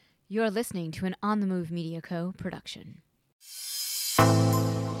You're listening to an On the Move Media Co. production.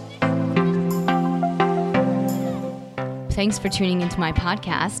 Thanks for tuning into my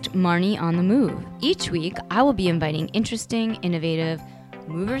podcast, Marnie on the Move. Each week, I will be inviting interesting, innovative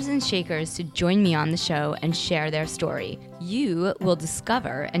movers and shakers to join me on the show and share their story. You will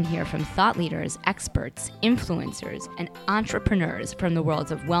discover and hear from thought leaders, experts, influencers, and entrepreneurs from the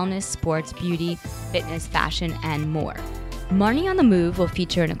worlds of wellness, sports, beauty, fitness, fashion, and more. Marnie on the Move will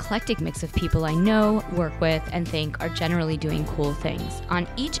feature an eclectic mix of people I know, work with, and think are generally doing cool things. On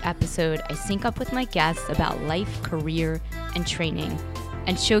each episode, I sync up with my guests about life, career, and training,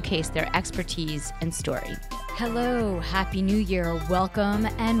 and showcase their expertise and story. Hello, Happy New Year, welcome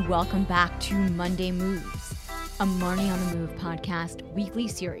back to Monday Moves, a Marnie on the Move podcast weekly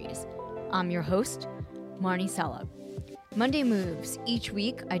series. I'm your host, Marnie Sella. Monday Moves. Each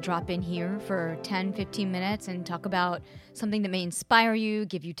week, I drop in here for 10-15 minutes and talk about something that may inspire you,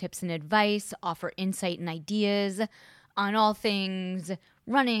 give you tips and advice, offer insight and ideas on all things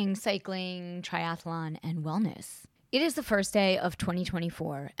running, cycling, triathlon, and wellness. It is the first day of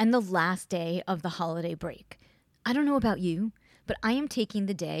 2024 and the last day of the holiday break. I don't know about you, but I am taking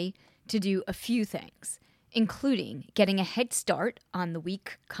the day to do a few things, including getting a head start on the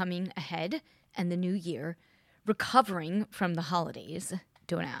week coming ahead and the new year, recovering from the holidays,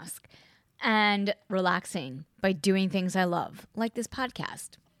 don't ask, and relaxing by doing things I love, like this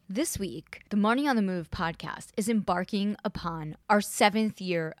podcast. This week, the Marnie on the Move podcast is embarking upon our 7th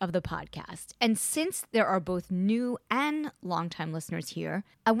year of the podcast. And since there are both new and longtime listeners here,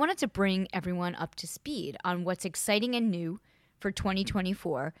 I wanted to bring everyone up to speed on what's exciting and new for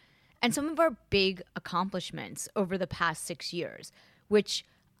 2024 and some of our big accomplishments over the past 6 years, which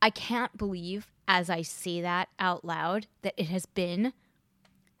I can't believe as I say that out loud that it has been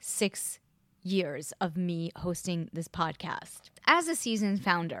 6 years of me hosting this podcast. As a seasoned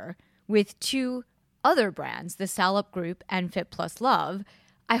founder with 2 other brands, the Salop Group and Fit Plus Love,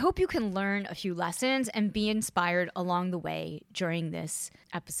 I hope you can learn a few lessons and be inspired along the way during this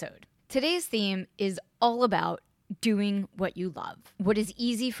episode. Today's theme is all about doing what you love, what is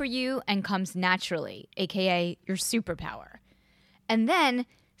easy for you and comes naturally, aka your superpower. And then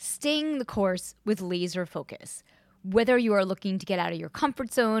staying the course with laser focus. Whether you are looking to get out of your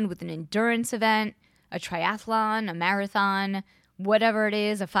comfort zone with an endurance event, a triathlon, a marathon, whatever it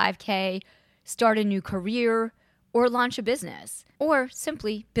is, a 5K, start a new career, or launch a business, or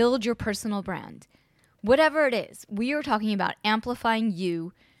simply build your personal brand. Whatever it is, we are talking about amplifying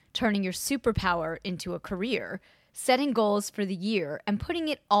you, turning your superpower into a career, setting goals for the year, and putting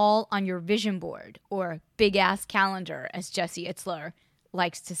it all on your vision board, or big-ass calendar, as Jesse Itzler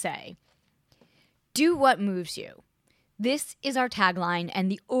likes to say. Do what moves you. This is our tagline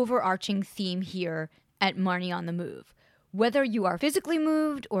and the overarching theme here at Marnie on the Move. Whether you are physically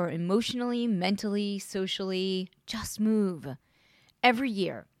moved or emotionally, mentally, socially, just move. Every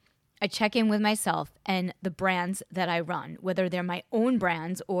year, I check in with myself and the brands that I run, whether they're my own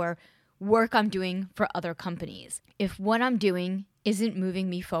brands or work I'm doing for other companies. If what I'm doing isn't moving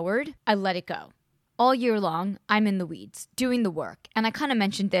me forward, I let it go. All year long, I'm in the weeds, doing the work. And I kind of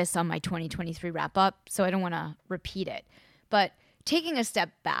mentioned this on my 2023 wrap-up, so I don't want to repeat it. But taking a step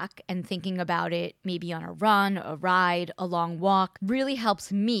back and thinking about it, maybe on a run, a ride, a long walk, really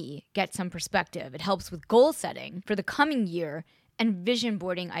helps me get some perspective. It helps with goal setting for the coming year and vision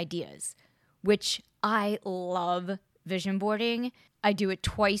boarding ideas, which I love vision boarding. I do it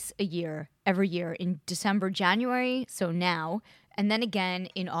twice a year, every year in December, January, so now, and then again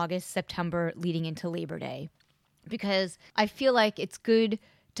in August, September, leading into Labor Day. Because I feel like it's good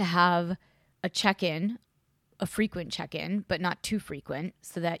to have a check-in, a frequent check-in, but not too frequent,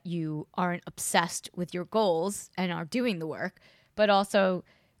 so that you aren't obsessed with your goals and are doing the work. But also,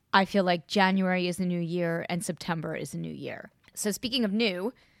 I feel like January is a new year and September is a new year. So speaking of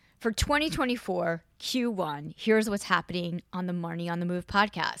new, for 2024 Q1, here's what's happening on the Marnie on the Move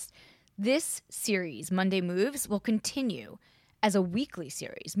podcast. This series, Monday Moves, will continue as a weekly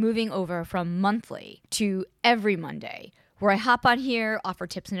series, moving over from monthly to every Monday, where I hop on here, offer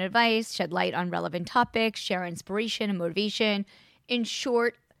tips and advice, shed light on relevant topics, share inspiration and motivation in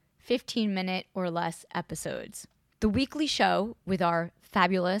short 15-minute or less episodes. The weekly show with our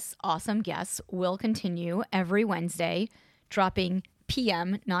fabulous, awesome guests will continue every Wednesday, dropping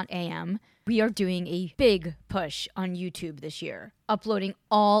PM, not AM. We are doing a big push on YouTube this year, uploading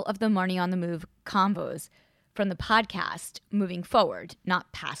all of the Marnie on the Move combos from the podcast moving forward,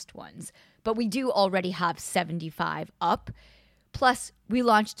 not past ones. But we do already have 75 up. Plus, we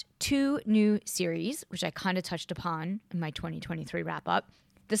launched 2 new series, which I kind of touched upon in my 2023 wrap-up.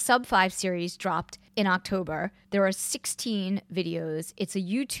 The Sub 5 series dropped in October. There are 16 videos. It's a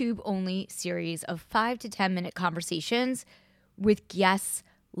YouTube-only series of 5 to 10-minute conversations with guests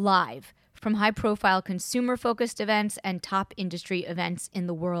live from high-profile consumer-focused events and top industry events in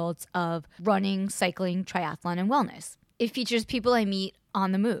the worlds of running, cycling, triathlon, and wellness. It features people I meet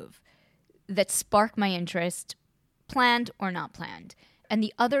on the move that spark my interest, planned or not planned. And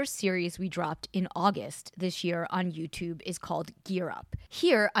the other series we dropped in August this year on YouTube is called Gear Up.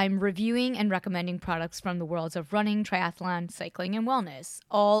 Here, I'm reviewing and recommending products from the worlds of running, triathlon, cycling, and wellness,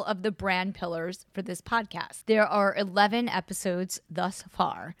 all of the brand pillars for this podcast. There are 11 episodes thus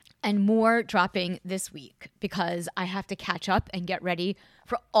far, and more dropping this week because I have to catch up and get ready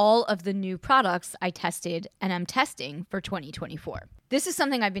for all of the new products I tested and I'm testing for 2024. This is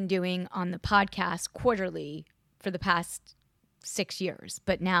something I've been doing on the podcast quarterly for the past 6 years,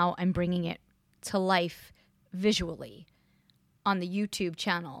 but now I'm bringing it to life visually on the YouTube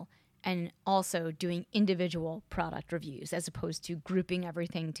channel and also doing individual product reviews as opposed to grouping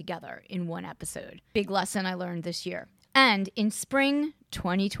everything together in one episode. Big lesson I learned this year. And in spring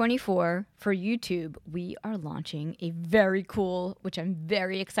 2024 for YouTube, we are launching a very cool, which I'm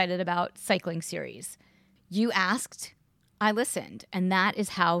very excited about, cycling series. You asked, I listened, and that is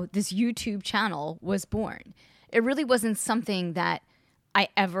how this YouTube channel was born. It really wasn't something that I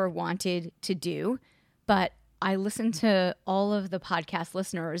ever wanted to do, but I listened to all of the podcast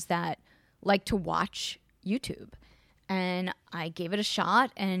listeners that like to watch YouTube. And I gave it a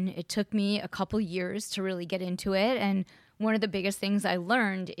shot, and it took me a couple years to really get into it. And one of the biggest things I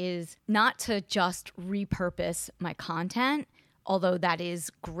learned is not to just repurpose my content, although that is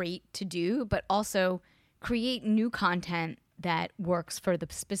great to do, but also create new content that works for the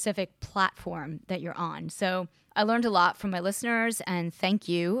specific platform that you're on. So I learned a lot from my listeners, and thank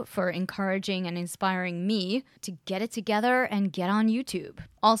you for encouraging and inspiring me to get it together and get on YouTube.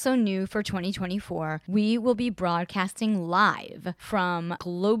 Also new for 2024, we will be broadcasting live from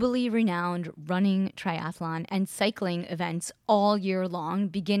globally renowned running, triathlon, and cycling events all year long,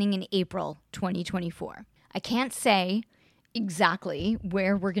 beginning in April 2024. I can't say exactly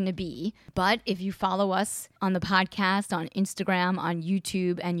where we're going to be, but if you follow us on the podcast, on Instagram, on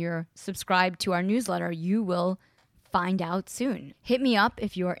YouTube, and you're subscribed to our newsletter, you will find out soon. Hit me up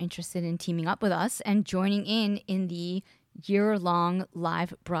if you're interested in teaming up with us and joining in the year-long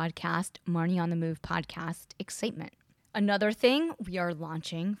live broadcast Marnie on the Move podcast excitement. Another thing we are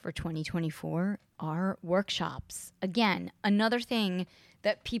launching for 2024 are workshops. Again, another thing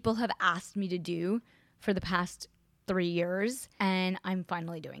that people have asked me to do for the past 3 years, and I'm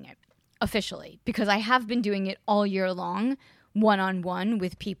finally doing it officially because I have been doing it all year long, one-on-one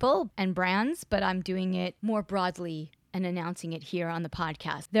with people and brands, but I'm doing it more broadly and announcing it here on the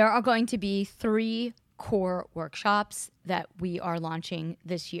podcast. There are going to be 3 core workshops that we are launching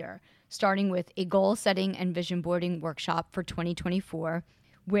this year, starting with a goal setting and vision boarding workshop for 2024,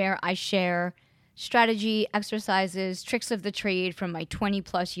 where I share strategy, exercises, tricks of the trade from my 20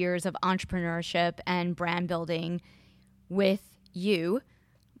 plus years of entrepreneurship and brand building with you,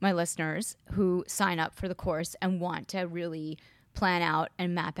 my listeners, who sign up for the course and want to really plan out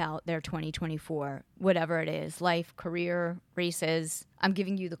and map out their 2024, whatever it is, life, career, races. I'm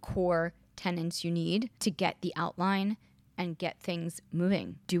giving you the core tenets you need to get the outline and get things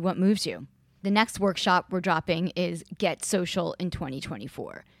moving. Do what moves you. The next workshop we're dropping is Get Social in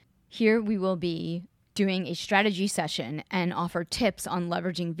 2024. Here we will be doing a strategy session and offer tips on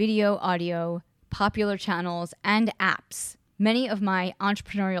leveraging video, audio, popular channels, and apps. Many of my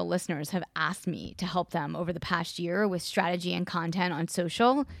entrepreneurial listeners have asked me to help them over the past year with strategy and content on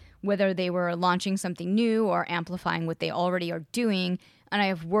social, whether they were launching something new or amplifying what they already are doing. And I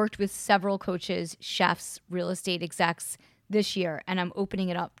have worked with several coaches, chefs, real estate execs this year, and I'm opening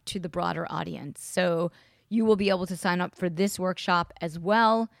it up to the broader audience. So you will be able to sign up for this workshop as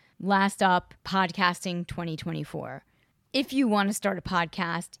well. Last up, podcasting 2024. If you want to start a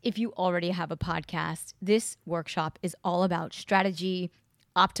podcast, if you already have a podcast, this workshop is all about strategy,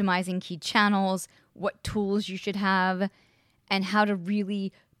 optimizing key channels, what tools you should have, and how to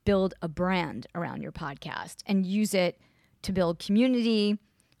really build a brand around your podcast and use it to build community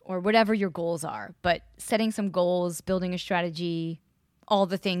or whatever your goals are. But setting some goals, building a strategy, all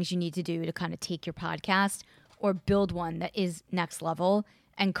the things you need to do to kind of take your podcast or build one that is next level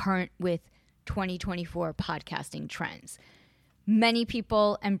and current with 2024 podcasting trends. Many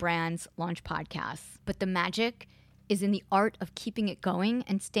people and brands launch podcasts, but the magic is in the art of keeping it going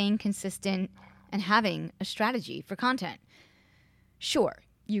and staying consistent and having a strategy for content. Sure,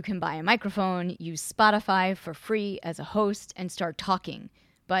 you can buy a microphone, use Spotify for free as a host, and start talking,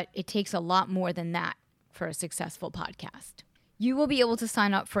 but it takes a lot more than that for a successful podcast. You will be able to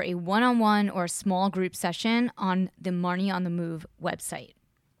sign up for a one-on-one or a small group session on the Marnie on the Move website.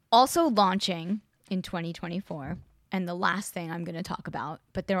 Also launching in 2024, and the last thing I'm going to talk about,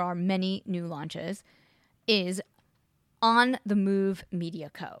 but there are many new launches, is On the Move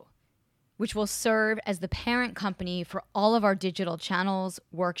Media Co., which will serve as the parent company for all of our digital channels,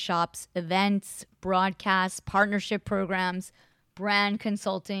 workshops, events, broadcasts, partnership programs, brand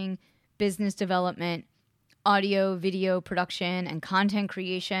consulting, business development, audio, video production, and content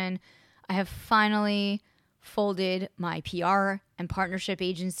creation. I have finally folded my PR and partnership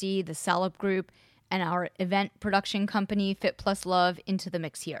agency, the Salop Group, and our event production company, Fit Plus Love, into the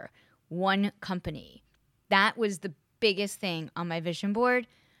mix here. One company. That was the biggest thing on my vision board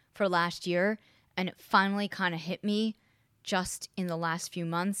for last year, and it finally kind of hit me just in the last few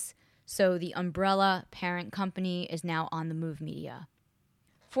months. So the umbrella parent company is now On the Move Media.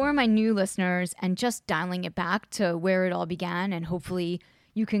 For my new listeners, and just dialing it back to where it all began, and hopefully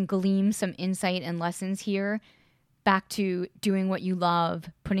you can glean some insight and lessons here, back to doing what you love,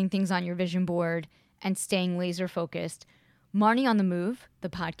 putting things on your vision board, and staying laser focused. Marnie on the Move, the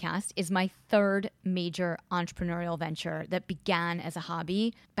podcast, is my third major entrepreneurial venture that began as a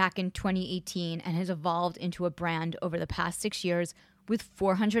hobby back in 2018 and has evolved into a brand over the past 6 years with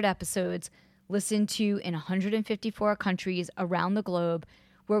 400 episodes listened to in 154 countries around the globe,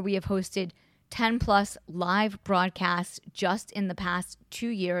 where we have hosted 10 plus live broadcasts just in the past 2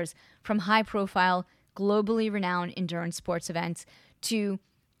 years, from high profile, globally renowned endurance sports events to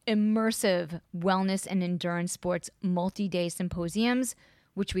immersive wellness and endurance sports multi-day symposiums,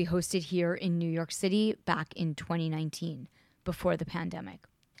 which we hosted here in New York City back in 2019, before the pandemic.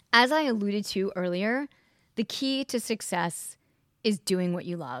 As I alluded to earlier, the key to success is doing what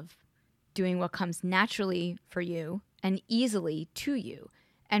you love, doing what comes naturally for you and easily to you,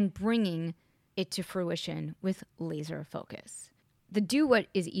 and bringing it to fruition with laser focus. The do what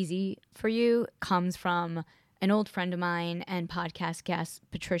is easy for you comes from an old friend of mine and podcast guest,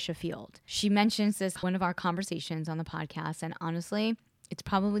 Patricia Field. She mentions this in one of our conversations on the podcast, and honestly, it's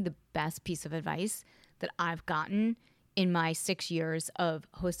probably the best piece of advice that I've gotten in my 6 years of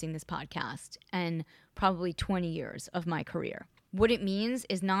hosting this podcast and probably 20 years of my career. What it means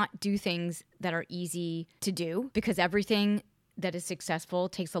is not do things that are easy to do, because everything that is successful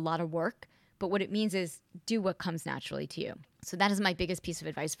takes a lot of work, but what it means is do what comes naturally to you. So that is my biggest piece of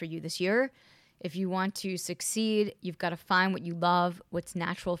advice for you this year. If you want to succeed, you've got to find what you love, what's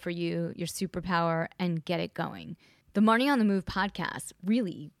natural for you, your superpower, and get it going. The Marnie on the Move podcast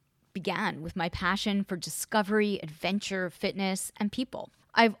really began with my passion for discovery, adventure, fitness, and people.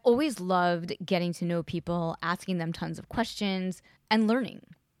 I've always loved getting to know people, asking them tons of questions, and learning.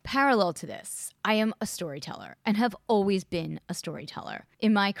 Parallel to this, I am a storyteller and have always been a storyteller.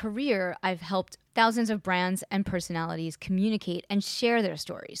 In my career, I've helped thousands of brands and personalities communicate and share their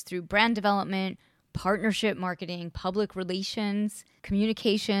stories through brand development, partnership marketing, public relations,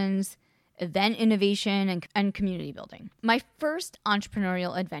 communications, event innovation, and community building. My first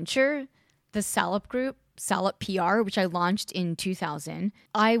entrepreneurial adventure, the Salop Group, Salop PR, which I launched in 2000.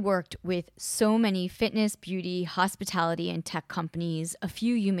 I worked with so many fitness, beauty, hospitality, and tech companies. A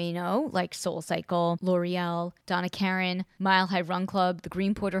few you may know, like SoulCycle, L'Oreal, Donna Karan, Mile High Run Club, the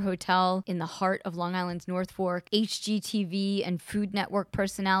Green Porter Hotel in the heart of Long Island's North Fork, HGTV and Food Network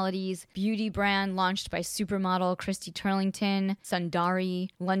personalities, beauty brand launched by supermodel Christy Turlington, Sundari,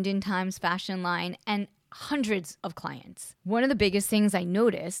 London Times fashion line, and hundreds of clients. One of the biggest things I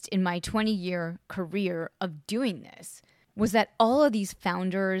noticed in my 20-year career of doing this was that all of these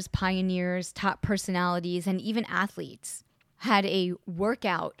founders, pioneers, top personalities, and even athletes had a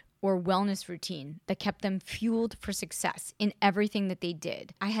workout or wellness routine that kept them fueled for success in everything that they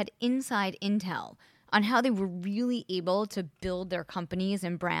did. I had inside intel on how they were really able to build their companies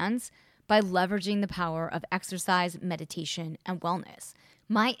and brands by leveraging the power of exercise, meditation, and wellness.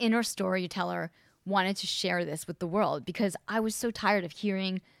 My inner storyteller wanted to share this with the world because I was so tired of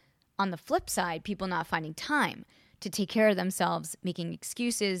hearing, on the flip side, people not finding time to take care of themselves, making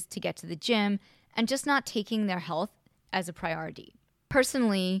excuses to get to the gym, and just not taking their health as a priority.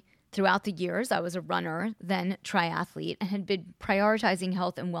 Personally, throughout the years, I was a runner, then triathlete, and had been prioritizing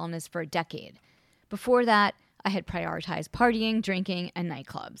health and wellness for a decade. Before that, I had prioritized partying, drinking, and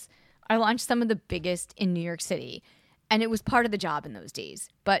nightclubs. I launched some of the biggest in New York City, and it was part of the job in those days.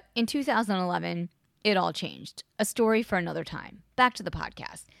 But in 2011, it all changed. A story for another time. Back to the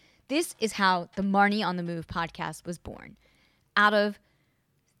podcast. This is how the Marnie on the Move podcast was born. Out of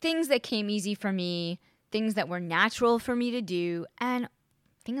things that came easy for me, things that were natural for me to do, and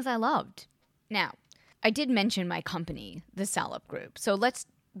things I loved. Now, I did mention my company, the Salop Group. So let's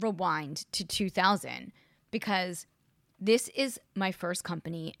rewind to 2000, because This is my first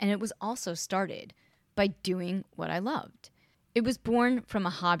company, and it was also started by doing what I loved. It was born from a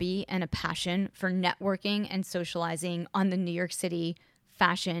hobby and a passion for networking and socializing on the New York City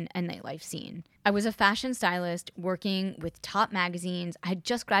fashion and nightlife scene. I was a fashion stylist working with top magazines. I had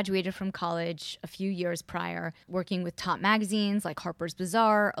just graduated from college a few years prior, working with top magazines like Harper's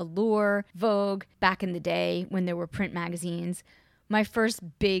Bazaar, Allure, Vogue, back in the day when there were print magazines. My first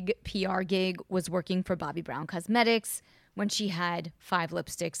big PR gig was working for Bobbi Brown Cosmetics when she had 5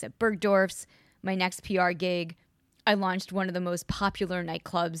 lipsticks at Bergdorf's. My next PR gig, I launched one of the most popular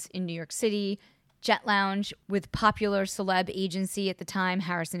nightclubs in New York City, Jet Lounge, with popular celeb agency at the time,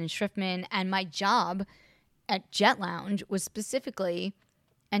 Harrison and Schriftman. And my job at Jet Lounge was specifically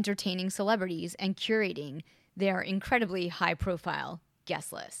entertaining celebrities and curating their incredibly high-profile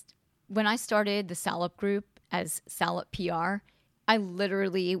guest list. When I started the Salop Group as Salop PR, I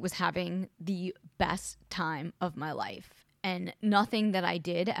literally was having the best time of my life. And nothing that I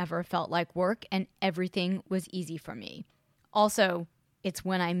did ever felt like work, and everything was easy for me. Also, it's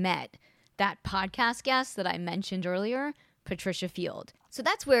when I met that podcast guest that I mentioned earlier, Patricia Field. So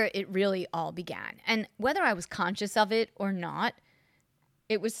that's where it really all began. And whether I was conscious of it or not,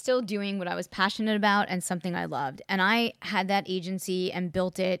 it was still doing what I was passionate about and something I loved. And I had that agency and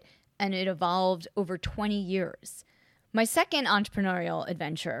built it, and it evolved over 20 years. My second entrepreneurial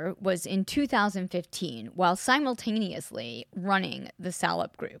adventure was in 2015 while simultaneously running the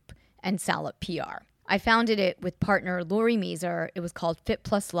Salop Group and Salop PR. I founded it with partner Lori Mazer. It was called Fit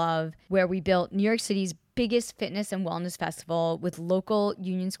Plus Love, where we built New York City's biggest fitness and wellness festival with local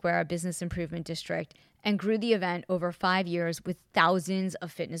Union Square Business Improvement District and grew the event over 5 years with thousands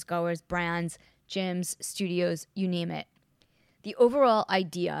of fitness goers, brands, gyms, studios, you name it. The overall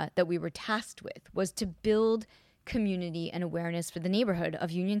idea that we were tasked with was to build community and awareness for the neighborhood of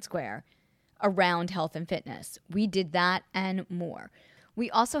Union Square around health and fitness. We did that and more.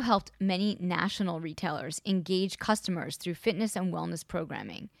 We also helped many national retailers engage customers through fitness and wellness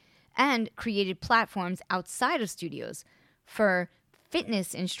programming and created platforms outside of studios for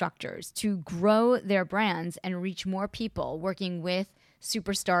fitness instructors to grow their brands and reach more people, working with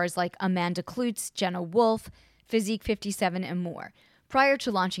superstars like Amanda Klutz, Jenna Wolfe, Physique 57, and more. Prior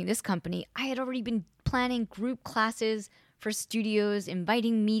to launching this company, I had already been planning group classes for studios,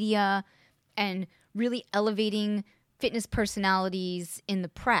 inviting media, and really elevating fitness personalities in the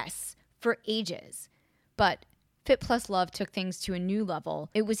press for ages. But Fit Plus Love took things to a new level.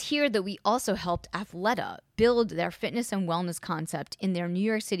 It was here that we also helped Athleta build their fitness and wellness concept in their New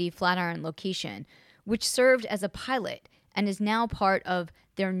York City Flatiron location, which served as a pilot and is now part of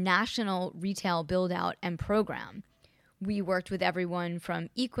their national retail build-out and program. We worked with everyone from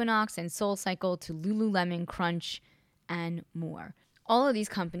Equinox and SoulCycle to Lululemon Crunch and more. All of these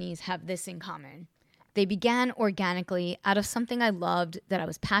companies have this in common. They began organically out of something I loved, that I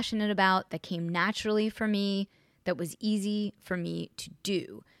was passionate about, that came naturally for me, that was easy for me to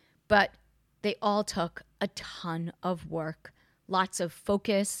do. But they all took a ton of work, lots of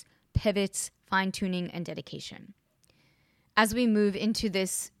focus, pivots, fine-tuning, and dedication. As we move into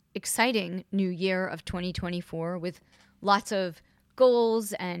this exciting new year of 2024 with lots of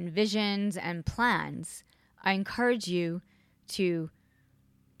goals and visions and plans, I encourage you to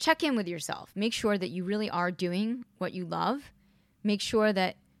check in with yourself. Make sure that you really are doing what you love. Make sure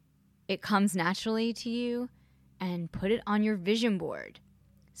that it comes naturally to you, and put it on your vision board.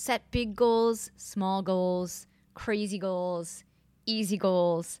 Set big goals, small goals, crazy goals, easy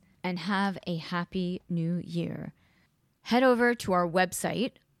goals, and have a happy new year. Head over to our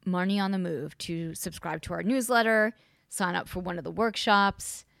website, Marnie on the Move, to subscribe to our newsletter, sign up for one of the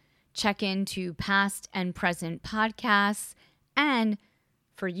workshops, check into past and present podcasts, and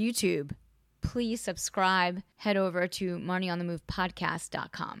for YouTube, please subscribe. Head over to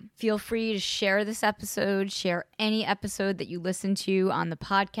MarnieOnTheMovePodcast.com. Feel free to share this episode, share any episode that you listen to on the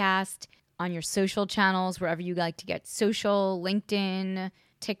podcast, on your social channels, wherever you like to get social, LinkedIn,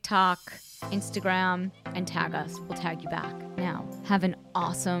 TikTok, Instagram, and tag us. We'll tag you back. Now, have an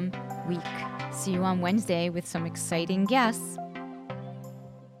awesome week. See you on Wednesday with some exciting guests.